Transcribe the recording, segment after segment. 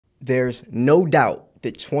There's no doubt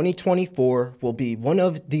that 2024 will be one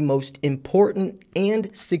of the most important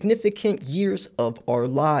and significant years of our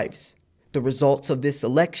lives. The results of this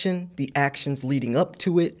election, the actions leading up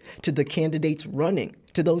to it, to the candidates running,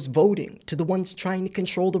 to those voting, to the ones trying to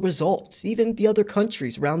control the results, even the other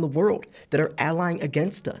countries around the world that are allying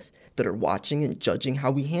against us, that are watching and judging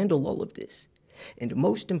how we handle all of this. And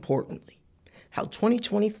most importantly, how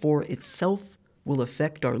 2024 itself will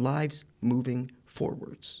affect our lives moving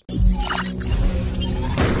forwards.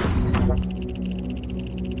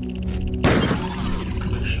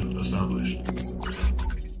 Connection established.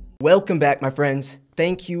 Welcome back, my friends.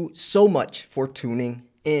 Thank you so much for tuning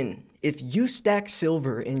in. If you stack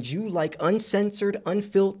silver and you like uncensored,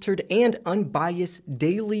 unfiltered, and unbiased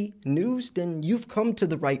daily news, then you've come to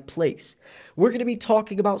the right place. We're going to be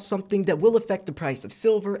talking about something that will affect the price of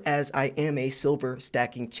silver, as I am a silver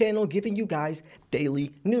stacking channel giving you guys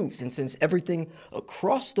daily news. And since everything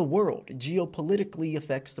across the world geopolitically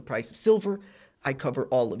affects the price of silver, I cover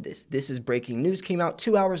all of this. This is breaking news, came out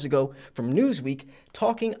 2 hours ago from Newsweek,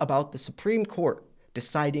 talking about the Supreme Court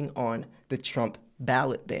deciding on the Trump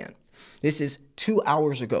ballot ban. This is 2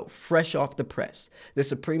 hours ago, fresh off the press. The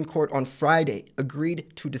Supreme Court on Friday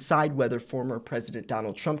agreed to decide whether former President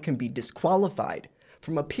Donald Trump can be disqualified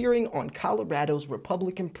from appearing on Colorado's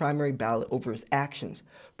Republican primary ballot over his actions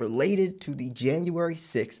related to the January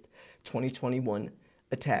 6th, 2021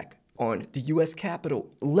 attack on the U.S. Capitol.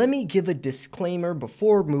 Let me give a disclaimer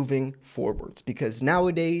before moving forwards, because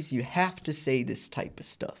nowadays you have to say this type of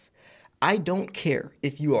stuff. I don't care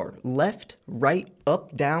if you are left, right,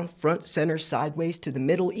 up, down, front, center, sideways, to the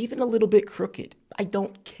middle, even a little bit crooked. I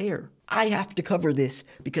don't care. I have to cover this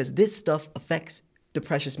because this stuff affects the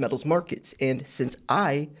precious metals markets. And since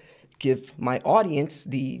I give my audience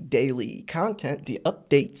the daily content, the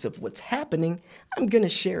updates of what's happening, I'm going to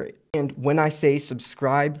share it. And when I say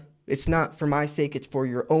subscribe, it's not for my sake, it's for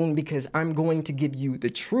your own, because I'm going to give you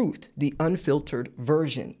the truth, the unfiltered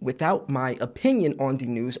version, without my opinion on the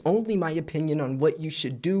news, only my opinion on what you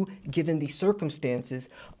should do given the circumstances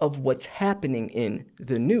of what's happening in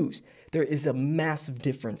the news. There is a massive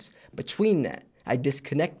difference between that. I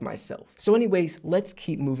disconnect myself. So anyways, let's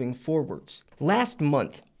keep moving forwards. Last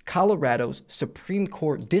month, Colorado's Supreme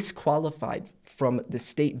Court disqualified from the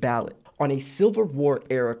state ballot on a Civil War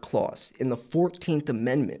era clause in the 14th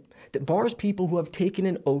Amendment that bars people who have taken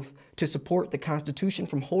an oath to support the Constitution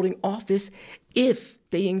from holding office if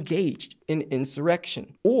they engaged in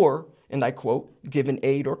insurrection or, and I quote, given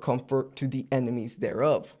aid or comfort to the enemies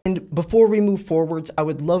thereof. And before we move forwards, I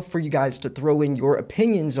would love for you guys to throw in your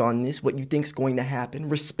opinions on this, what you think is going to happen,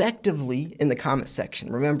 respectively, in the comment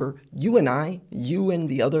section. Remember, you and I, you and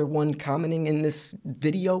the other one commenting in this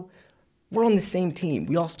video, we're on the same team.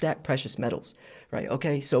 We all stack precious metals, right?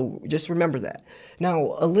 Okay, so just remember that.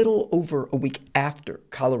 Now, a little over a week after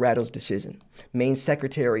Colorado's decision, Maine's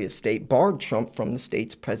Secretary of State barred Trump from the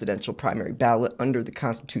state's presidential primary ballot under the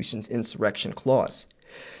Constitution's insurrection clause.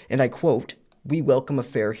 And I quote, "We welcome a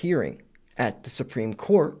fair hearing at the Supreme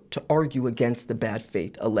Court to argue against the bad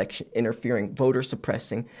faith election interfering, voter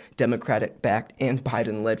suppressing, Democratic-backed and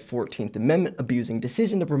Biden-led 14th Amendment abusing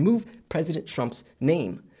decision to remove President Trump's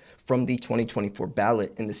name from the 2024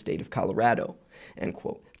 ballot in the state of Colorado," end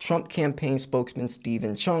quote. Trump campaign spokesman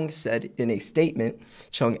Stephen Chung said in a statement,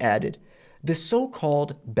 Chung added, "The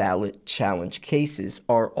so-called ballot challenge cases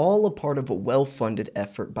are all a part of a well-funded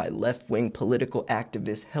effort by left-wing political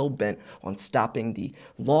activists hell-bent on stopping the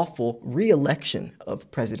lawful re-election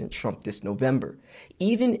of President Trump this November,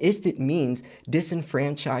 even if it means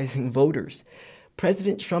disenfranchising voters.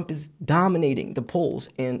 President Trump is dominating the polls,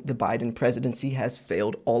 and the Biden presidency has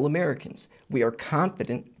failed all Americans. We are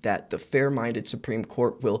confident that the fair-minded Supreme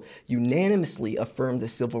Court will unanimously affirm the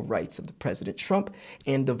civil rights of the President Trump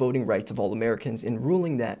and the voting rights of all Americans in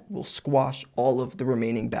ruling that will squash all of the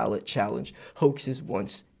remaining ballot challenge hoaxes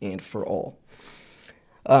once and for all."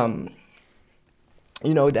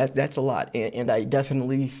 You know, that's a lot, and I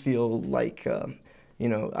definitely feel like,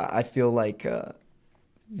 I feel like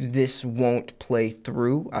this won't play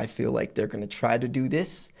through. I feel like they're going to try to do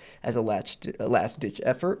this as a last-ditch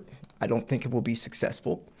effort. I don't think it will be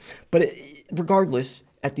successful. But regardless,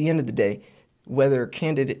 at the end of the day, whether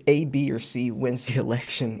candidate A, B, or C wins the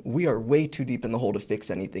election, we are way too deep in the hole to fix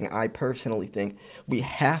anything. I personally think we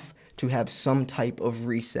have to have some type of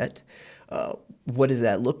reset. What does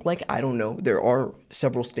that look like? I don't know. There are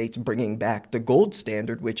several states bringing back the gold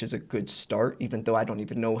standard, which is a good start, even though I don't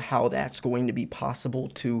even know how that's going to be possible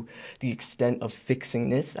to the extent of fixing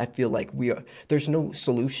this. I feel like there's no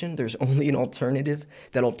solution. There's only an alternative.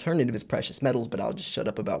 That alternative is precious metals, but I'll just shut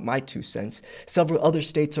up about my 2 cents. Several other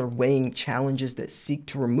states are weighing challenges that seek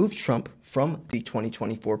to remove Trump from the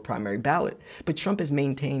 2024 primary ballot. But Trump has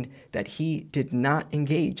maintained that he did not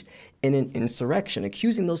engage in an insurrection,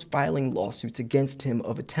 accusing those filing lawsuits against him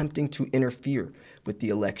of attempting to interfere with the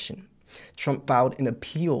election. Trump filed an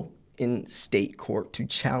appeal in state court to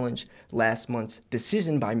challenge last month's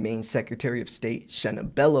decision by Maine Secretary of State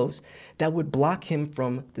Shenna Bellows that would block him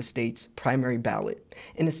from the state's primary ballot.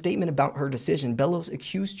 In a statement about her decision, Bellows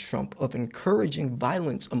accused Trump of encouraging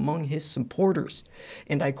violence among his supporters.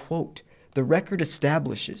 And I quote, "The record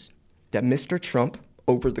establishes that Mr. Trump,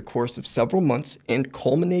 over the course of several months and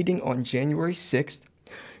culminating on January 6th,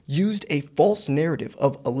 used a false narrative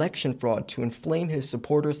of election fraud to inflame his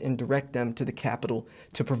supporters and direct them to the Capitol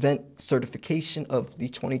to prevent certification of the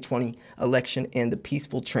 2020 election and the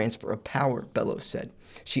peaceful transfer of power," Bellows said.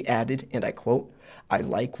 She added, and I quote, "I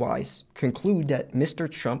likewise conclude that Mr.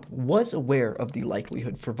 Trump was aware of the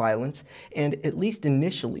likelihood for violence and at least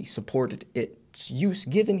initially supported its use,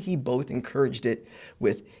 given he both encouraged it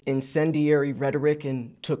with incendiary rhetoric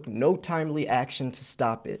and took no timely action to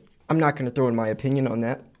stop it." I'm not going to throw in my opinion on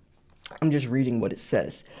that. I'm just reading what it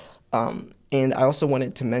says. And I also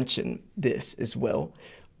wanted to mention this as well.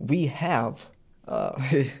 We have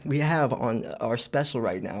on our special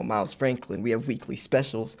right now, Miles Franklin. We have weekly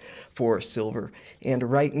specials for silver. And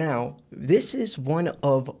right now, this is one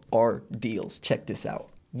of our deals. Check this out.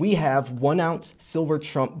 We have 1 ounce silver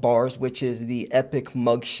Trump bars, which is the epic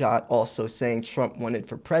mugshot, also saying Trump wanted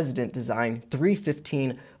for president design,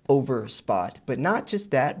 $3.15 over spot. But not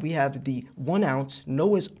just that, we have the 1 ounce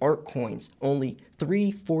Noah's Ark coins, only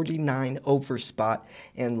 $3.49 over spot.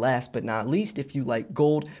 And last but not least, if you like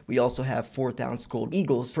gold, we also have 4th ounce gold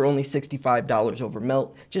eagles for only $65 over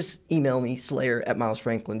melt. Just email me,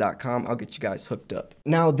 slayer@milesfranklin.com. I'll get you guys hooked up.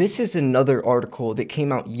 Now, this is another article that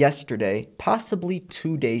came out yesterday, possibly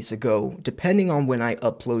 2 days ago, depending on when I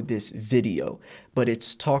upload this video. But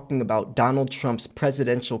it's talking about Donald Trump's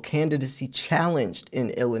presidential candidacy challenged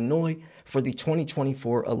in Illinois for the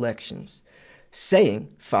 2024 elections, saying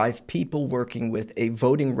 5 people working with a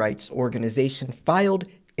voting rights organization filed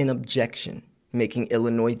an objection, making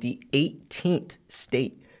Illinois the 18th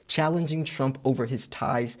state challenging Trump over his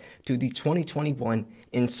ties to the 2021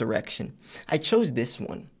 insurrection. I chose this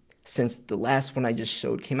one since the last one I just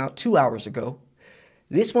showed came out 2 hours ago.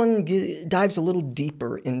 This one dives a little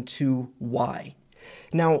deeper into why.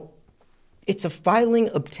 Now, it's a filing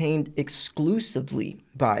obtained exclusively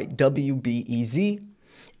by WBEZ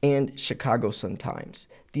and Chicago Sun-Times.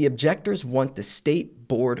 The objectors want the State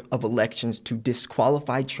Board of Elections to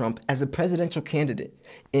disqualify Trump as a presidential candidate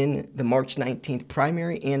in the March 19th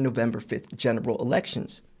primary and November 5th general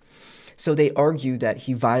elections. So they argue that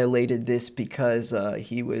he violated this because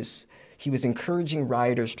he was encouraging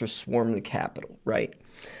rioters to swarm the Capitol, right?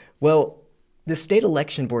 Well, the state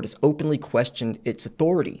election board has openly questioned its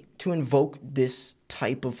authority to invoke this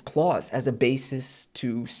type of clause as a basis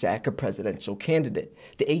to sack a presidential candidate.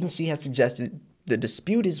 The agency has suggested the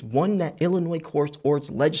dispute is one that Illinois courts or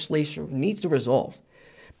its legislature needs to resolve.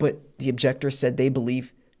 But the objectors said they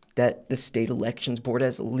believe that the state elections board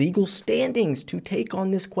has legal standings to take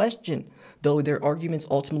on this question, though their arguments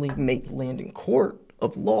ultimately may land in court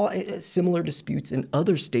of law. Similar disputes in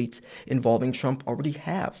other states involving Trump already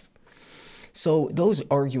have. So those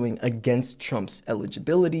arguing against Trump's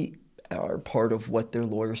eligibility are part of what their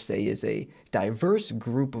lawyers say is a diverse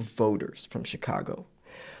group of voters from Chicago.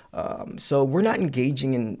 So we're not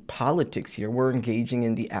engaging in politics here. We're engaging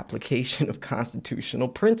in the application of constitutional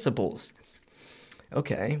principles.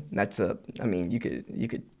 Okay, you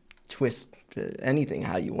could twist anything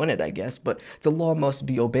how you want it, I guess, but the law must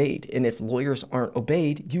be obeyed. And if lawyers aren't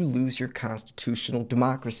obeyed, you lose your constitutional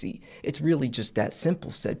democracy. It's really just that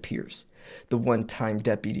simple, said Pierce, the one-time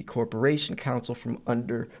deputy corporation counsel from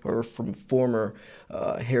former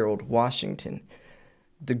Harold Washington.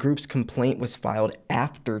 The group's complaint was filed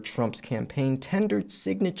after Trump's campaign tendered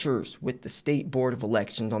signatures with the State Board of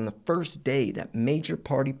Elections on the first day that major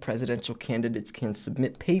party presidential candidates can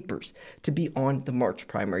submit papers to be on the March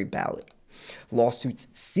primary ballot. Lawsuits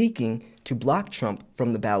seeking to block Trump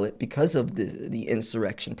from the ballot because of the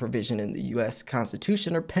insurrection provision in the U.S.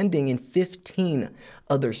 Constitution are pending in 15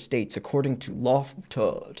 other states, according to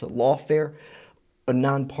Lawfare, a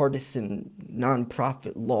nonpartisan,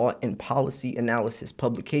 nonprofit law and policy analysis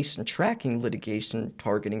publication tracking litigation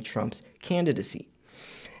targeting Trump's candidacy.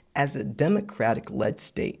 As a Democratic-led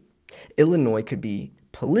state, Illinois could be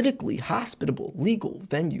politically hospitable legal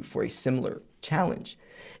venue for a similar challenge.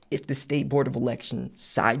 If the State Board of Election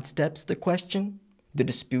sidesteps the question, the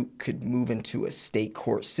dispute could move into a state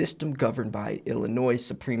court system governed by Illinois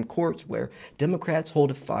Supreme Court, where Democrats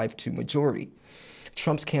hold a 5-2 majority.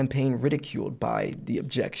 Trump's campaign ridiculed by the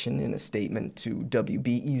objection in a statement to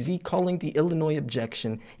WBEZ, calling the Illinois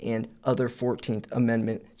objection and other 14th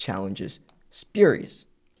Amendment challenges spurious.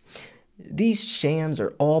 These shams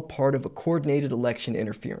are all part of a coordinated election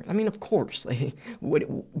interference. I mean, of course, like,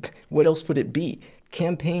 what else would it be?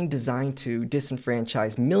 Campaign designed to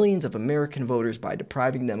disenfranchise millions of American voters by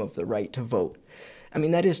depriving them of the right to vote. I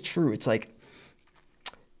mean, that is true. It's like,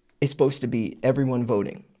 it's supposed to be everyone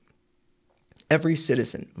voting. Every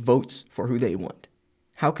citizen votes for who they want.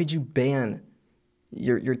 How could you ban?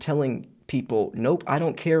 You're telling people, nope, I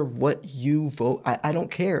don't care what you vote. I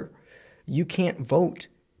don't care. You can't vote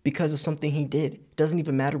because of something he did. It doesn't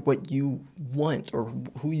even matter what you want or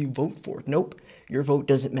who you vote for. Nope, your vote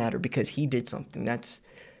doesn't matter because he did something.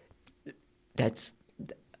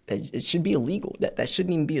 It should be illegal. That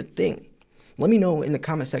shouldn't even be a thing. Let me know in the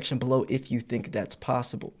comment section below if you think that's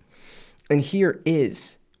possible. And here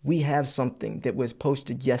is, we have something that was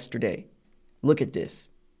posted yesterday. Look at this.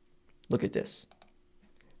 Look at this.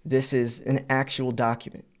 This is an actual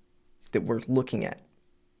document that we're looking at.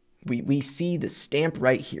 We see the stamp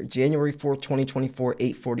right here, January 4th, 2024,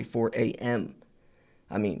 8:44 a.m.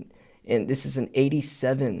 I mean, and this is an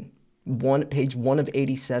 87, page 1 of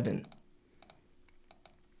 87.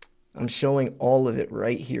 I'm showing all of it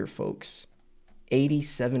right here, folks.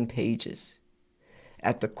 87 pages.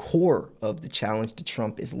 At the core of the challenge to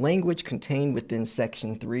Trump is language contained within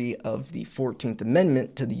Section 3 of the 14th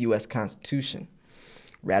Amendment to the U.S. Constitution,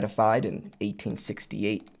 ratified in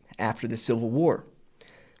 1868 after the Civil War,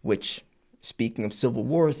 which, speaking of civil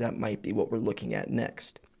wars, that might be what we're looking at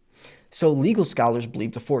next. So legal scholars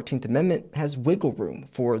believe the 14th Amendment has wiggle room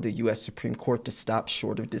for the U.S. Supreme Court to stop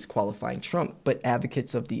short of disqualifying Trump, but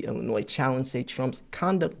advocates of the Illinois challenge say Trump's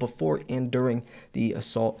conduct before and during the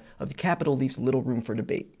assault of the Capitol leaves little room for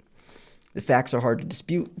debate. The facts are hard to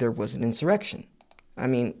dispute. There was an insurrection. I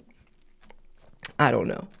mean, I don't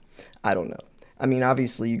know. I mean,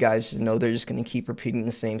 obviously, you guys know they're just going to keep repeating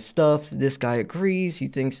the same stuff. This guy agrees. He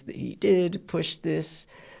thinks that he did push this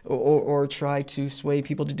or try to sway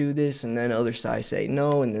people to do this. And then other sides say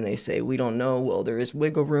no. And then they say, we don't know. Well, there is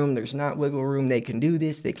wiggle room. There's not wiggle room. They can do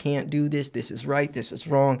this. They can't do this. This is right. This is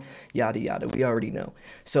wrong. Yada, yada. We already know.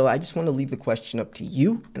 So I just want to leave the question up to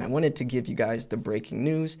you. And I wanted to give you guys the breaking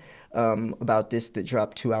news about this that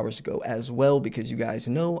dropped 2 hours ago as well, because you guys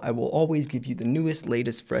know I will always give you the newest,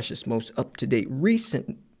 latest, freshest, most up-to-date,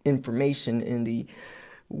 recent information in the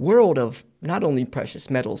world of not only precious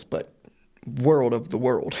metals, but world of the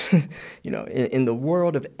world. You know, in the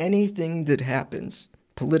world of anything that happens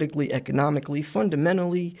politically, economically,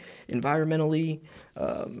 fundamentally, environmentally,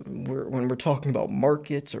 when we're talking about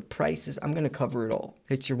markets or prices, I'm going to cover it all.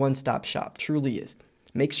 It's your one-stop shop, truly is.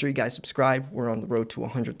 Make sure you guys subscribe. We're on the road to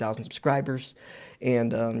 100,000 subscribers.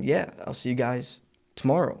 And yeah, I'll see you guys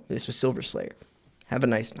tomorrow. This was Silver Slayer. Have a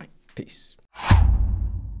nice night. Peace.